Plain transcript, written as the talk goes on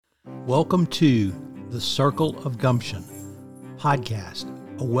Welcome to the Circle of Gumption podcast,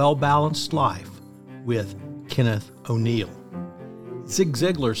 a well-balanced life with Kenneth O'Neal. Zig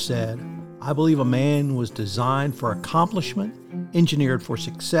Ziglar said, "I believe a man was designed for accomplishment, engineered for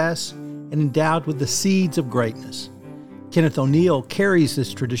success, and endowed with the seeds of greatness." Kenneth O'Neal carries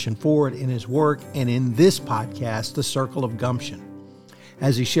this tradition forward in his work and in this podcast, The Circle of Gumption,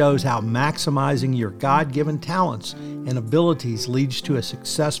 as he shows how maximizing your God-given talents and abilities leads to a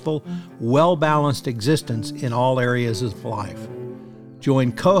successful, well-balanced existence in all areas of life.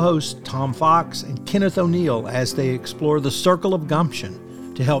 Join co-hosts Tom Fox and Kenneth O'Neal as they explore the Circle of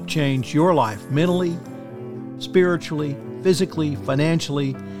Gumption to help change your life mentally, spiritually, physically,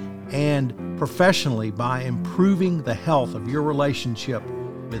 financially, and professionally by improving the health of your relationship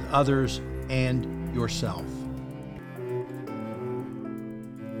with others and yourself.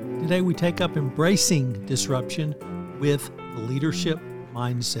 Today we take up embracing disruption with the leadership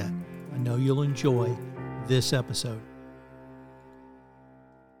mindset. I know you'll enjoy this episode.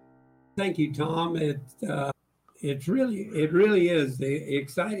 Thank you, Tom. It really is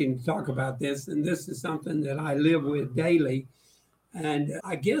exciting to talk about this, and this is something that I live with daily. And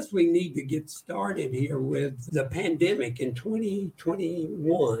I guess we need to get started here with the pandemic in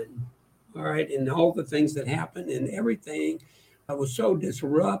 2021. All right, and all the things that happened and everything was so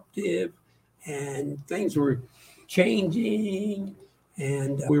disruptive, and things were changing,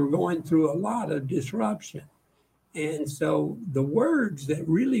 and we were going through a lot of disruption. And so the words that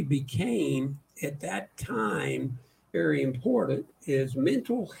really became at that time very important is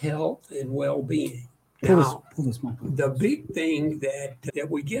mental health and well-being. Now, the big thing that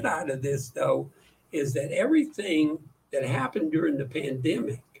we get out of this, though, is that everything that happened during the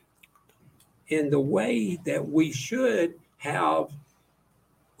pandemic and the way that we should have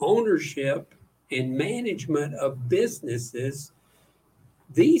ownership and management of businesses,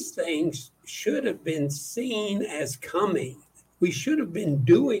 these things should have been seen as coming. We should have been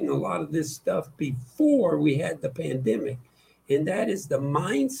doing a lot of this stuff before we had the pandemic. And that is the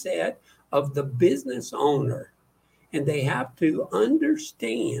mindset of the business owner. And they have to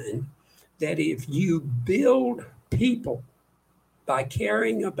understand that if you build people by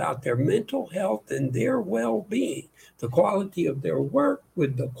caring about their mental health and their well-being, the quality of their work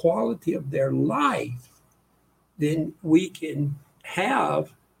with the quality of their life, then we can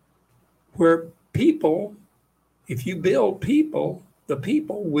have where people, if you build people, the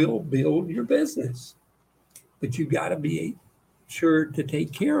people will build your business. But you got to be sure to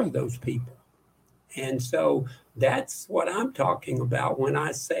take care of those people. And so that's what I'm talking about when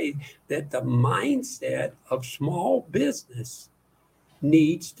I say that the mindset of small business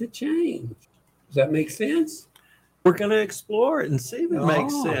needs to change. Does that make sense? We're going to explore it and see if it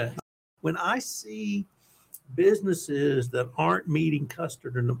makes sense. When I see businesses that aren't meeting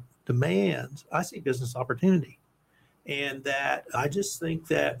customer demands, I see business opportunity. And that I just think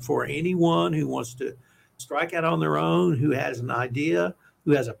that for anyone who wants to strike out on their own, who has an idea,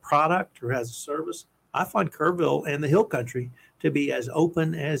 who has a product or has a service, I find Kerrville and the Hill Country to be as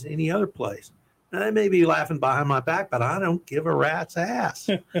open as any other place. Now, they may be laughing behind my back, but I don't give a rat's ass.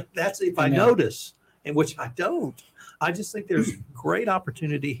 That's if I notice, and which I don't. I just think there's great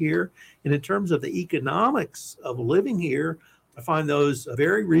opportunity here. And in terms of the economics of living here, I find those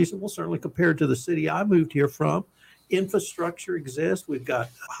very reasonable, certainly compared to the city I moved here from. Infrastructure exists. We've got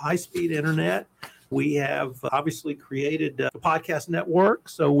high-speed internet. We have obviously created a podcast network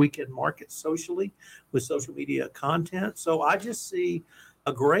so we can market socially with social media content. So I just see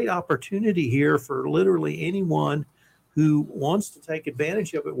a great opportunity here for literally anyone who wants to take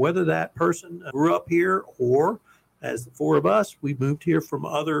advantage of it, whether that person grew up here or, as the four of us, we moved here from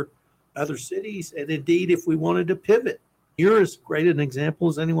other cities. And indeed, if we wanted to pivot, you're as great an example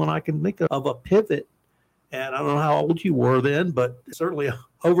as anyone I can think of a pivot. And I don't know how old you were then, but certainly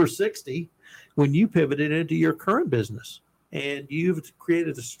over 60 when you pivoted into your current business. And you've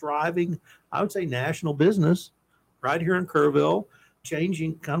created a striving, I would say, national business right here in Kerrville,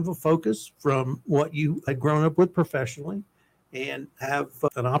 changing kind of a focus from what you had grown up with professionally and have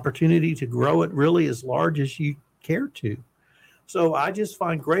an opportunity to grow it really as large as you care to. So I just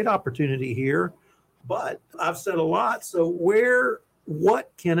find great opportunity here, but I've said a lot. So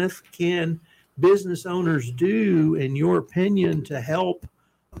what, Kenneth, can business owners do, in your opinion, to help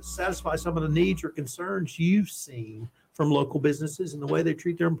satisfy some of the needs or concerns you've seen from local businesses and the way they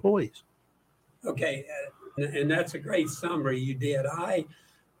treat their employees? Okay, and that's a great summary you did.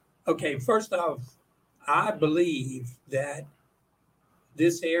 First off, I believe that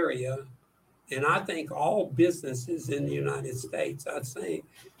this area, and I think all businesses in the United States, I'd say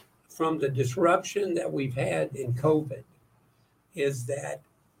from the disruption that we've had in COVID, is that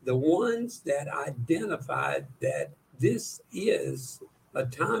the ones that identified that this is a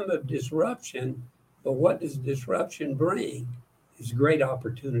time of disruption, but what does disruption bring? Is great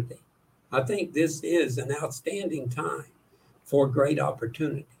opportunity. I think this is an outstanding time for great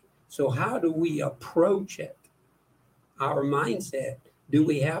opportunity. So how do we approach it? Our mindset. Do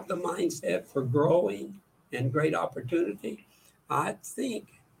we have the mindset for growing and great opportunity? I think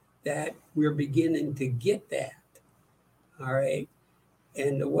that we're beginning to get that. All right.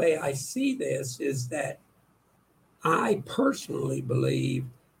 And the way I see this is that I personally believe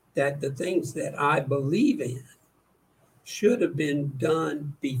that the things that I believe in should have been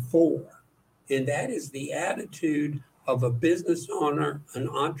done before. And that is the attitude of a business owner, an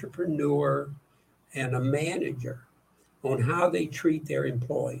entrepreneur, and a manager on how they treat their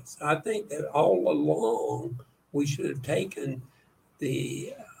employees. I think that all along we should have taken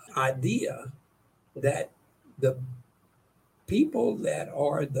the idea that the people that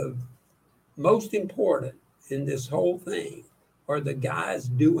are the most important in this whole thing are the guys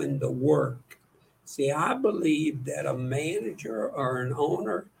doing the work. See, I believe that a manager or an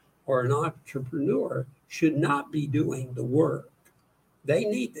owner or an entrepreneur should not be doing the work. They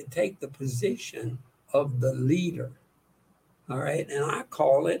need to take the position of the leader. All right. And I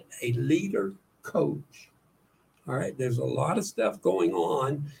call it a leader coach. All right. There's a lot of stuff going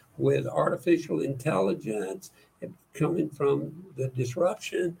on with artificial intelligence coming from the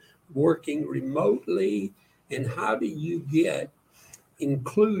disruption, working remotely. And how do you get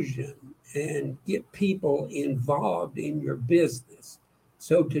inclusion and get people involved in your business?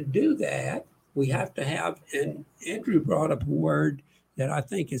 So to do that, we have to have, and Andrew brought up a word that I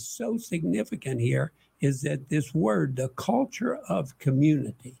think is so significant here, is that this word, the culture of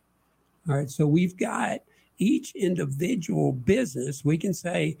community. All right, so we've got each individual business. We can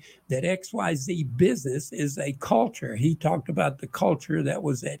say that XYZ business is a culture. He talked about the culture that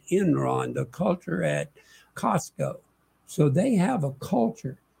was at Enron, the culture at Costco. So they have a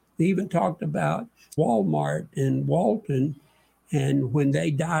culture. They even talked about Walmart and Walton. And when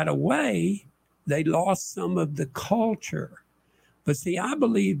they died away, they lost some of the culture. But see, I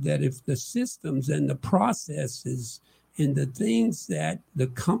believe that if the systems and the processes and the things that the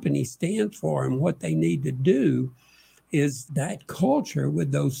company stands for and what they need to do is that culture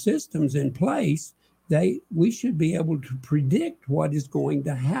with those systems in place, we should be able to predict what is going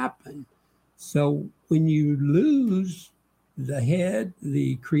to happen. So when you lose the head,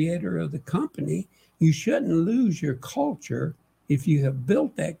 the creator of the company, you shouldn't lose your culture if you have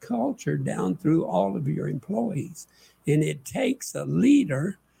built that culture down through all of your employees. And it takes a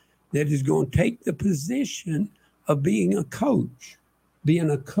leader that is going to take the position of being a coach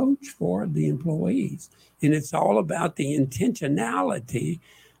for the employees. And it's all about the intentionality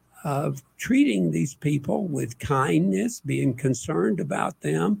of treating these people with kindness, being concerned about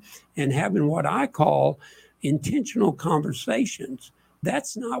them, and having what I call intentional conversations.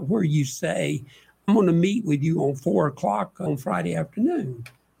 That's not where you say, I'm going to meet with you on 4:00 on Friday afternoon.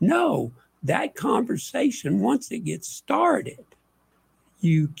 No, that conversation, once it gets started,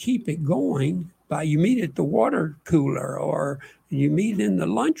 you keep it going by you meet at the water cooler or you meet in the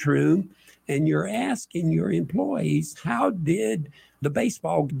lunchroom and you're asking your employees, how did the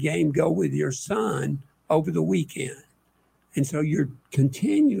baseball game go with your son over the weekend? And so you're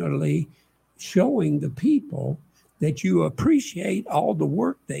continually showing the people that you appreciate all the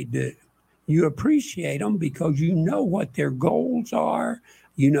work they do. You appreciate them because you know what their goals are.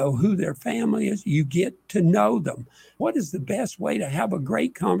 You know who their family is. You get to know them. What is the best way to have a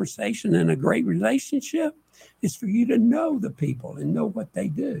great conversation and a great relationship? Is for you to know the people and know what they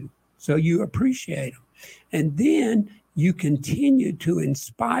do. So you appreciate them. And then you continue to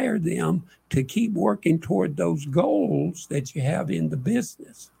inspire them to keep working toward those goals that you have in the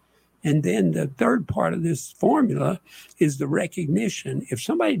business. And then the third part of this formula is the recognition. If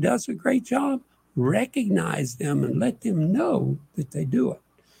somebody does a great job, recognize them and let them know that they do it.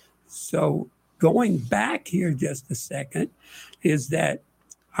 So going back here just a second is that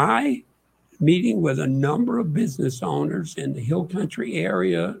meeting with a number of business owners in the Hill Country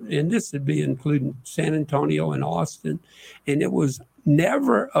area, and this would be including San Antonio and Austin, and it was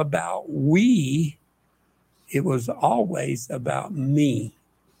never about we, it was always about me.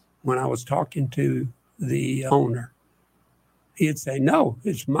 When I was talking to the owner, he'd say, no,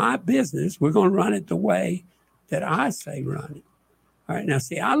 it's my business. We're going to run it the way that I say run it. All right. Now,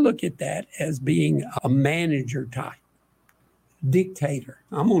 see, I look at that as being a manager type, dictator.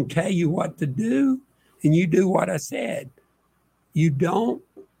 I'm going to tell you what to do, and you do what I said. You don't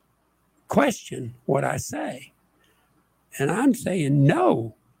question what I say. And I'm saying,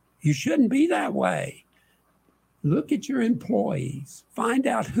 no, you shouldn't be that way. Look at your employees. Find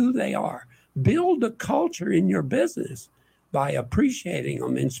out who they are. Build a culture in your business by appreciating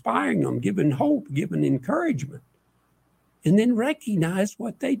them, inspiring them, giving hope, giving encouragement, and then recognize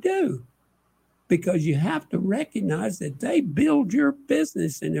what they do. Because you have to recognize that they build your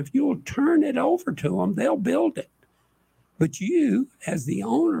business, and if you'll turn it over to them, they'll build it. But you, as the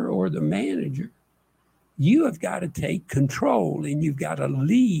owner or the manager, you have got to take control and you've got to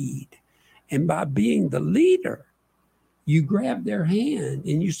lead. And by being the leader, you grab their hand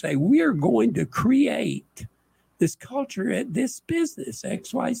and you say, we're going to create this culture at this business,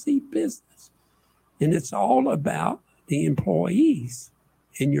 XYZ business. And it's all about the employees,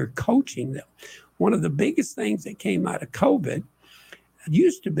 and you're coaching them. One of the biggest things that came out of COVID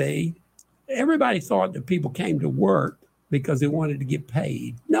used to be everybody thought that people came to work because they wanted to get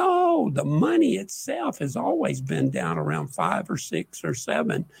paid. No, the money itself has always been down around 5 or 6 or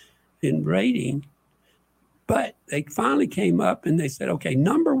 7 in rating. But they finally came up and they said, okay,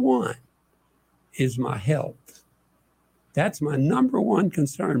 number one is my health. That's my number one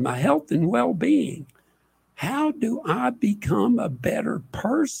concern, my health and well-being. How do I become a better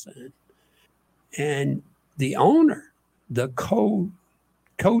person? And the owner, the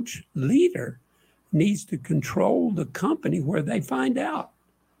coach leader, needs to control the company where they find out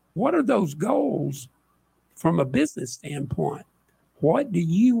what are those goals from a business standpoint. What do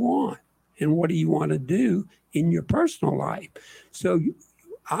you want? And what do you want to do in your personal life? So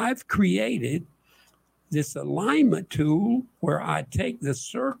I've created this alignment tool where I take the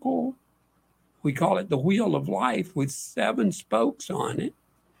circle, we call it the wheel of life, with 7 spokes on it.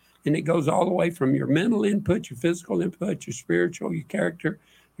 And it goes all the way from your mental input, your physical input, your spiritual, your character,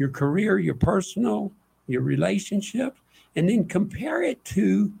 your career, your personal, your relationships, and then compare it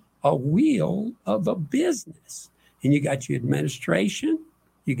to a wheel of a business. And you got your administration,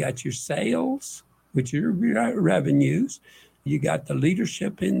 you got your sales, which are your revenues, you got the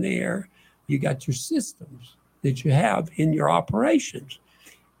leadership in there, you got your systems that you have in your operations.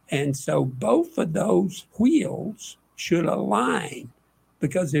 And so both of those wheels should align,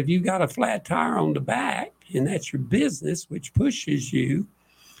 because if you've got a flat tire on the back and that's your business, which pushes you,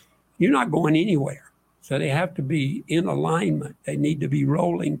 you're not going anywhere. So they have to be in alignment. They need to be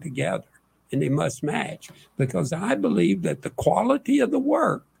rolling together and they must match, because I believe that the quality of the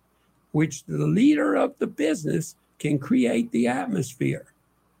work, which the leader of the business can create the atmosphere.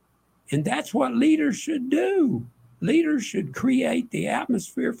 And that's what leaders should do. Leaders should create the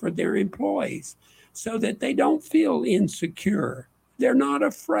atmosphere for their employees so that they don't feel insecure. They're not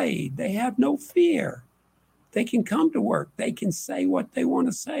afraid. They have no fear. They can come to work. They can say what they want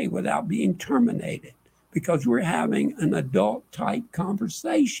to say without being terminated, because we're having an adult type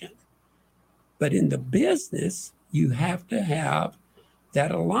conversation. But in the business, you have to have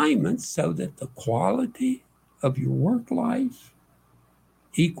that alignment so that the quality of your work life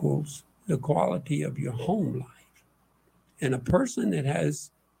equals the quality of your home life. And a person that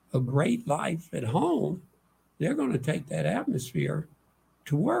has a great life at home, they're going to take that atmosphere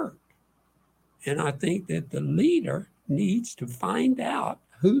to work. And I think that the leader needs to find out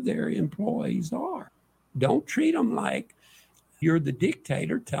who their employees are. Don't treat them like you're the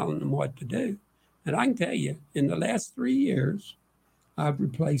dictator telling them what to do. And I can tell you, in the last 3 years, I've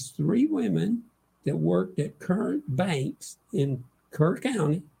replaced 3 women that worked at current banks in Kerr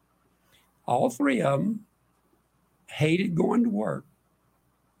County. All 3 of them hated going to work.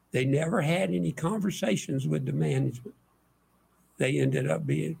 They never had any conversations with the management. They ended up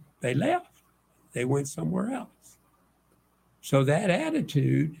they left. They went somewhere else. So that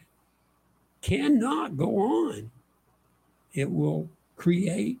attitude cannot go on. It will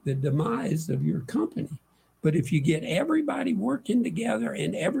create the demise of your company. But if you get everybody working together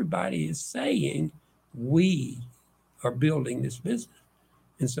and everybody is saying, we are building this business.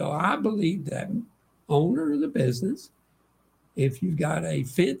 And so I believe that owner of the business, if you've got a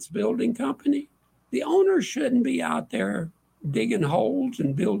fence building company, the owner shouldn't be out there digging holes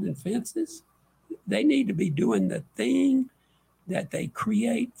and building fences. They need to be doing the thing that they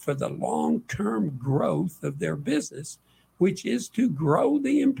create for the long-term growth of their business, which is to grow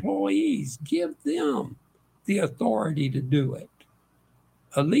the employees, give them the authority to do it.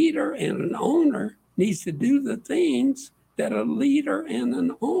 A leader and an owner needs to do the things that a leader and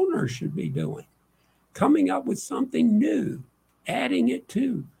an owner should be doing, coming up with something new, adding it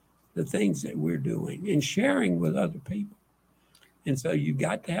to the things that we're doing and sharing with other people. And so you've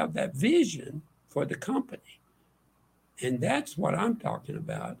got to have that vision for the company. And that's what I'm talking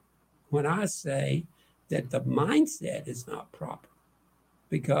about when I say that the mindset is not proper.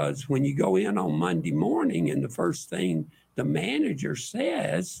 Because when you go in on Monday morning and the first thing the manager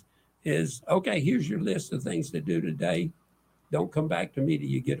says is, okay, here's your list of things to do today. Don't come back to me till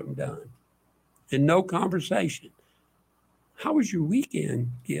you get them done. And no conversation. How was your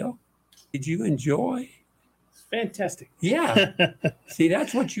weekend, Gil? Did you enjoy? Fantastic. Yeah. See,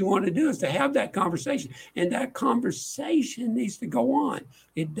 that's what you want to do, is to have that conversation. And that conversation needs to go on.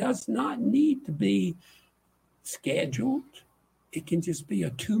 It does not need to be scheduled. It can just be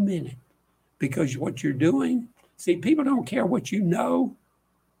a 2-minute, because what you're doing, see, people don't care what you know.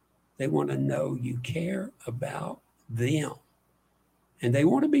 They want to know you care about them, and they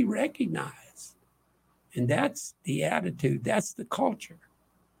want to be recognized. And that's the attitude. That's the culture.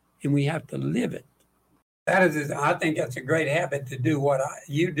 And we have to live it. I think that's a great habit to do what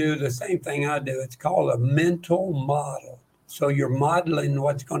you do, the same thing I do. It's called a mental model. So you're modeling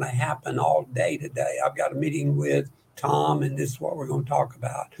what's going to happen all day today. I've got a meeting with Tom, and this is what we're going to talk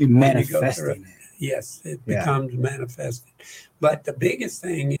about. You're manifesting it. Yes, it becomes manifested. But the biggest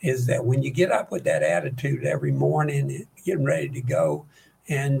thing is that when you get up with that attitude every morning, getting ready to go,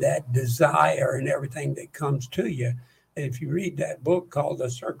 and that desire and everything that comes to you, if you read that book called The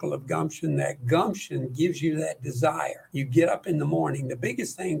Circle of Gumption, that gumption gives you that desire. You get up in the morning. The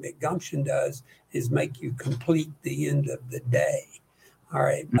biggest thing that gumption does is make you complete the end of the day. All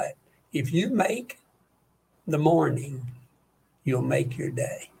right. But if you make the morning, you'll make your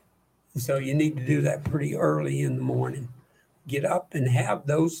day. So you need to do that pretty early in the morning. Get up and have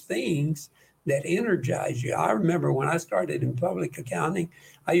those things that energize you. I remember when I started in public accounting,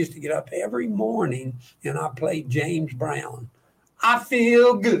 I used to get up every morning and I played James Brown. I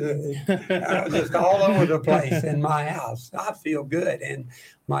feel good. I was just all over the place in my house. I feel good. And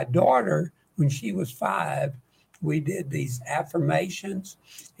my daughter, when she was 5, we did these affirmations,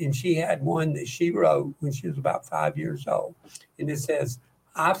 and she had one that she wrote when she was about 5 years old. And it says,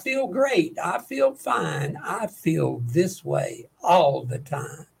 I feel great. I feel fine. I feel this way all the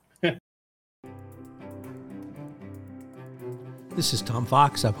time. This is Tom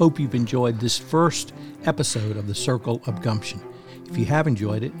Fox. I hope you've enjoyed this first episode of the Circle of Gumption. If you have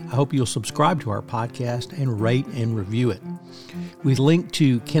enjoyed it, I hope you'll subscribe to our podcast and rate and review it. We link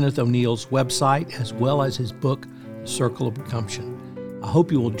to Kenneth O'Neal's website as well as his book, Circle of Gumption. I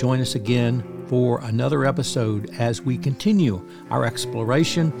hope you will join us again for another episode as we continue our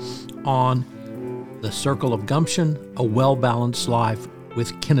exploration on the Circle of Gumption, a well-balanced life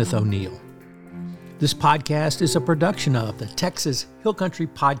with Kenneth O'Neal. This podcast is a production of the Texas Hill Country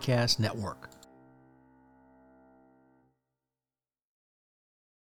Podcast Network.